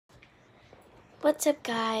What's up,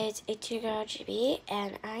 guys? It's your girl GB,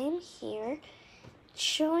 and I'm here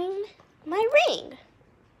showing my ring.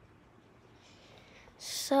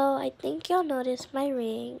 So I think you'll notice my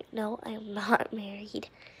ring. No, I'm not married.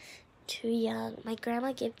 Too young. My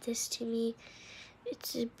grandma gave this to me.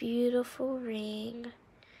 It's a beautiful ring.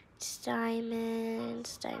 It's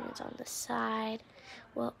diamonds on the side.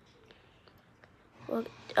 Well,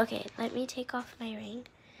 okay, let me take off my ring.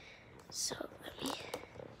 So let me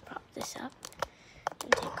prop this up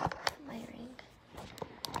and take off my ring.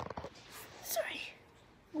 Sorry.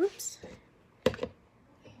 Whoops.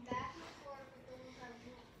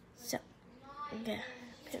 So, I'm gonna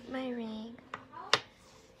put my ring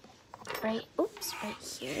right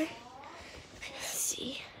here. Let's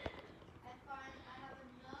see.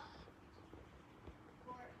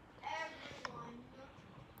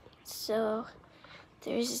 So,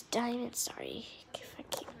 there's diamonds, sorry. If I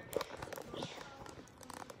keep...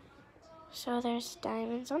 So, there's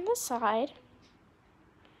diamonds on the side.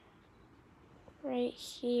 Right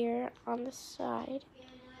here on the side.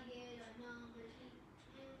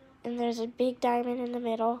 And there's a big diamond in the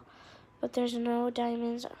middle, but there's no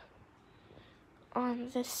diamonds on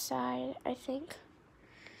this side, I think.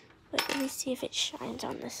 But let me see if it shines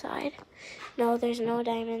on the side. No, there's no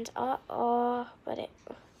diamonds. But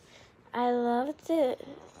I love it.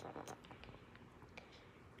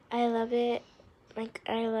 I love it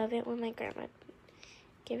when my grandma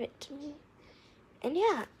gave it to me. And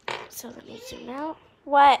yeah, so let me zoom out.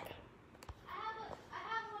 What? I have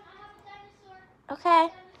a dinosaur.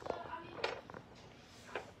 Okay.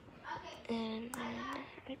 And then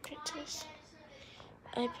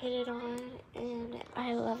I put it on, and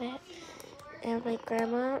I love it. And my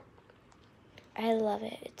grandma, I love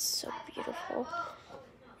it. It's so beautiful.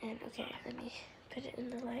 And okay, let me put it in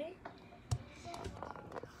the light.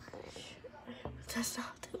 That's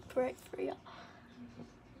not too bright for y'all.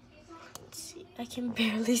 Let's see, I can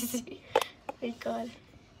barely see. Oh my God.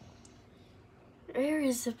 Where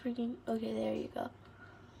is the freaking? Okay, there you go.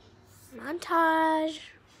 Montage.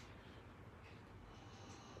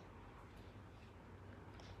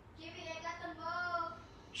 Jimmy, I got them both.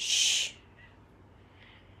 Shh.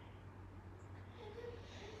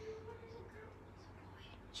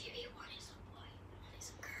 Jimmy, one is a boy, one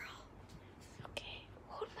is a girl. Okay,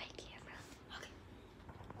 hold my camera. Okay.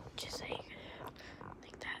 Just like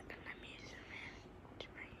that. And let me zoom in to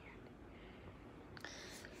my hand.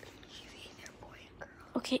 Jimmy, they're boy and girl.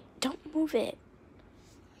 Okay, don't move it.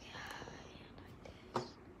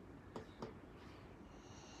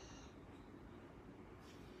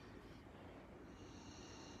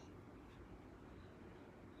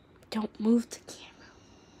 Don't move the camera.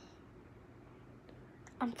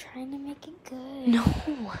 I'm trying to make it good. No.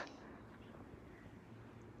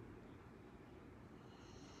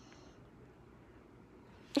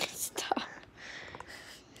 Stop.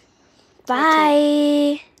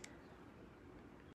 Bye.